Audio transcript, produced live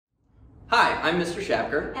Hi, I'm Mr.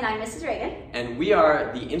 Schapker. And I'm Mrs. Ragan. And we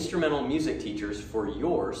are the instrumental music teachers for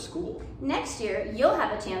your school. Next year, you'll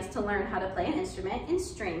have a chance to learn how to play an instrument in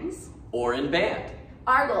strings Or in band.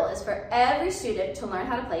 Our goal is for every student to learn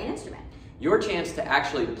how to play an instrument. Your chance to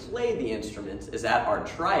actually play the instruments is at our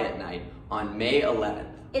Try It Night on May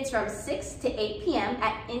 11th. It's from 6 to 8 p.m.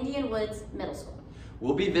 at Indian Woods Middle School.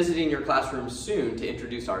 We'll be visiting your classroom soon to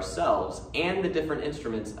introduce ourselves and the different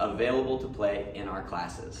instruments available to play in our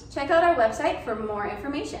classes. Check out our website for more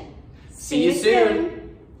information. See you soon!